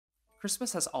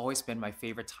Christmas has always been my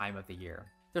favorite time of the year.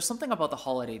 There's something about the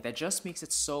holiday that just makes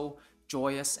it so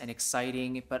joyous and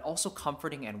exciting, but also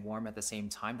comforting and warm at the same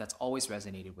time that's always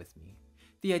resonated with me.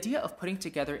 The idea of putting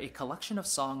together a collection of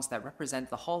songs that represent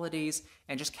the holidays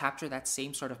and just capture that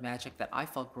same sort of magic that I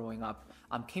felt growing up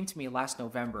came to me last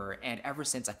November, and ever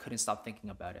since I couldn't stop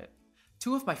thinking about it.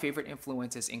 Two of my favorite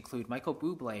influences include Michael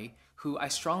Bublé, who I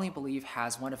strongly believe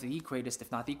has one of the greatest,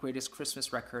 if not the greatest,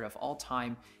 Christmas record of all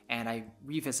time, and I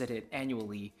revisit it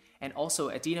annually, and also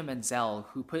Idina Menzel,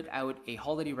 who put out a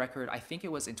holiday record, I think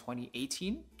it was in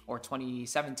 2018 or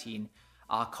 2017,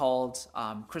 called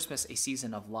Christmas A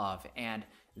Season of Love. And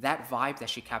that vibe that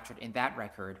she captured in that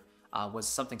record was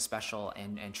something special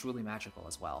and truly magical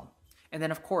as well. And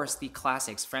then, of course, the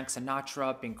classics, Frank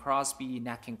Sinatra, Bing Crosby,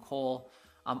 Nat King Cole,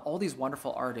 all these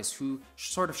wonderful artists who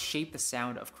sort of shaped the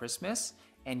sound of Christmas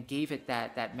and gave it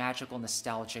that magical,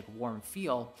 nostalgic, warm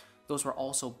feel. Those were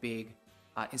also big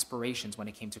inspirations when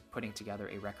it came to putting together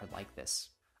a record like this.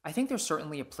 I think there's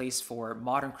certainly a place for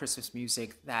modern Christmas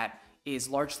music that is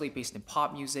largely based in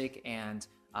pop music and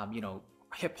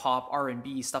hip hop,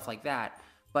 R&B, stuff like that.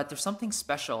 But there's something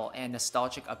special and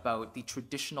nostalgic about the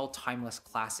traditional timeless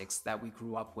classics that we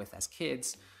grew up with as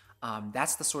kids.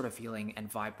 That's the sort of feeling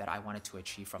and vibe that I wanted to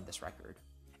achieve from this record.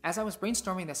 As I was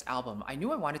brainstorming this album, I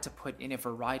knew I wanted to put in a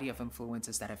variety of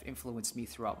influences that have influenced me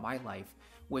throughout my life,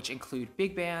 which include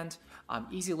big band,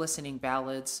 easy listening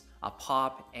ballads,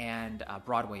 pop, and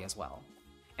Broadway as well.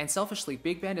 And selfishly,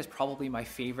 big band is probably my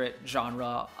favorite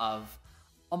genre of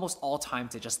almost all time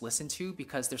to just listen to,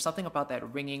 because there's something about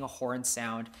that ringing horn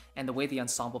sound and the way the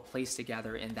ensemble plays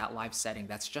together in that live setting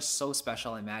that's just so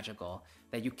special and magical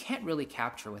that you can't really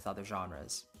capture with other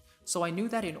genres. So I knew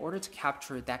that in order to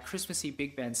capture that Christmassy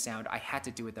big band sound, I had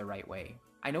to do it the right way.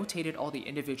 I notated all the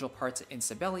individual parts in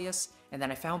Sibelius, and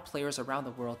then I found players around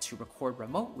the world to record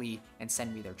remotely and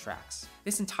send me their tracks.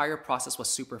 This entire process was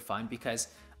super fun because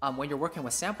when you're working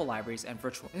with sample libraries and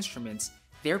virtual instruments,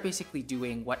 they're basically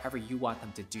doing whatever you want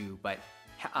them to do, but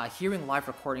hearing live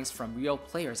recordings from real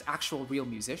players, actual real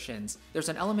musicians, there's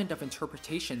an element of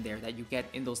interpretation there that you get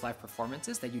in those live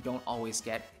performances that you don't always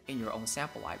get in your own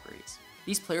sample libraries.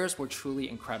 These players were truly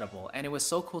incredible, and it was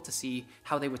so cool to see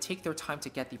how they would take their time to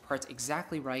get the parts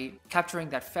exactly right, capturing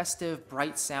that festive,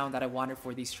 bright sound that I wanted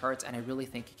for these charts, and I really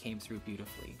think it came through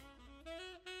beautifully.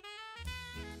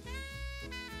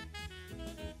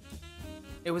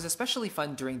 It was especially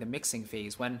fun during the mixing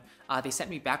phase when they sent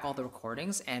me back all the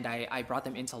recordings, and I brought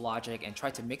them into Logic and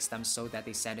tried to mix them so that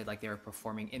they sounded like they were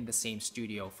performing in the same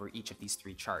studio for each of these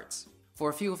three charts. For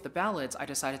a few of the ballads, I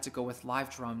decided to go with live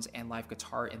drums and live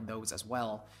guitar in those as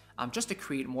well, just to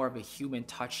create more of a human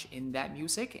touch in that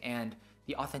music, and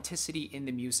the authenticity in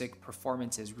the music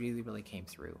performances really came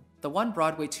through. The one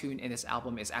Broadway tune in this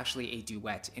album is actually a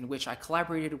duet in which I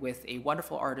collaborated with a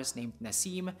wonderful artist named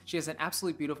Nasim. She has an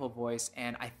absolutely beautiful voice,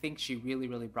 and I think she really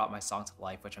brought my song to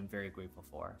life, which I'm very grateful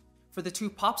for. For the two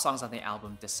pop songs on the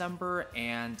album, December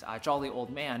and Jolly Old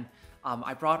Man,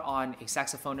 I brought on a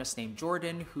saxophonist named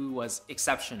Jordan who was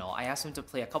exceptional. I asked him to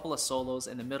play a couple of solos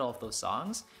in the middle of those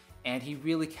songs, and he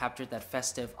really captured that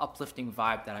festive, uplifting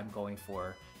vibe that I'm going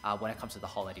for when it comes to the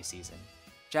holiday season.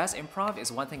 Jazz improv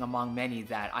is one thing among many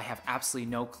that I have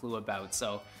absolutely no clue about,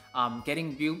 so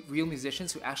getting real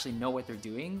musicians who actually know what they're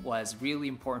doing was really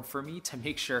important for me to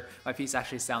make sure my piece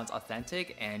actually sounds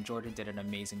authentic, and Jordan did an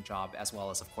amazing job, as well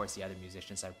as, of course, the other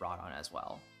musicians I brought on as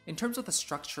well. In terms of the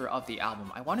structure of the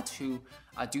album, I wanted to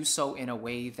do so in a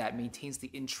way that maintains the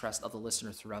interest of the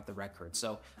listener throughout the record.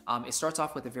 So it starts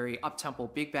off with a very up-tempo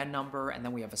big band number, and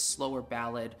then we have a slower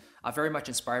ballad, very much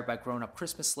inspired by Grown Up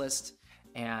Christmas List,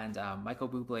 and Michael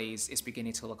Bublé's is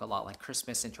beginning to look a lot like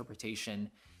Christmas interpretation.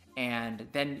 And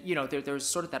then, there's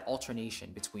sort of that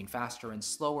alternation between faster and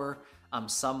slower,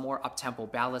 some more up-tempo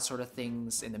ballad sort of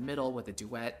things in the middle with a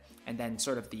duet, and then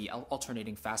sort of the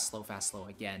alternating fast, slow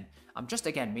again. Just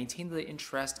again, maintain the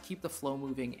interest, keep the flow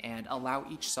moving, and allow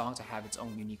each song to have its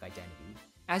own unique identity.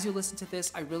 As you listen to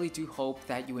this, I really do hope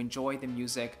that you enjoy the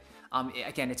music.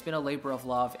 Again, it's been a labor of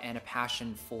love and a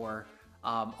passion for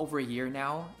over a year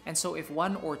now, and so if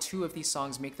one or two of these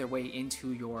songs make their way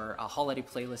into your holiday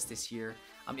playlist this year,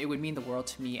 it would mean the world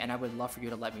to me, and I would love for you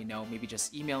to let me know. Maybe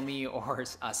just email me or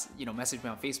message me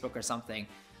on Facebook or something.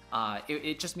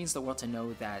 It just means the world to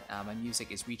know that my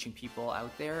music is reaching people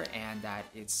out there, and that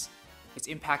it's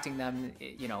impacting them.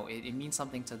 It means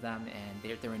something to them,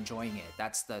 and they're enjoying it.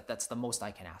 That's the most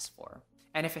I can ask for.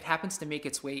 And if it happens to make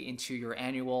its way into your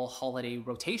annual holiday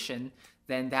rotation,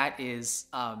 then that is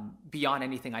beyond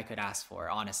anything I could ask for,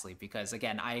 honestly, because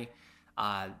again,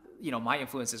 my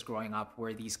influences growing up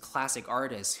were these classic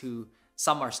artists who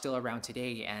some are still around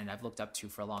today and I've looked up to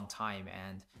for a long time.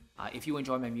 And if you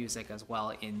enjoy my music as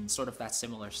well in sort of that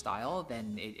similar style,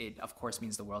 then it of course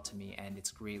means the world to me, and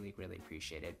it's greatly, greatly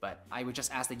appreciated. But I would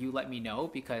just ask that you let me know,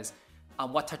 because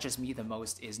what touches me the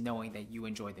most is knowing that you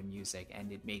enjoy the music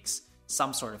and it makes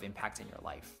some sort of impact in your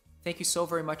life. Thank you so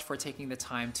very much for taking the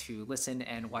time to listen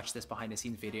and watch this behind the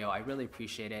scenes video. I really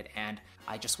appreciate it, and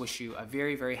I just wish you a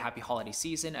very, very happy holiday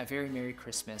season, a very Merry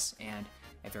Christmas, and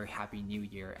a very happy new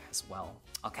year as well.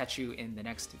 I'll catch you in the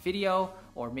next video,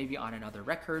 or maybe on another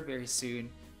record very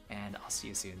soon, and I'll see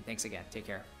you soon. Thanks again. Take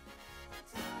care.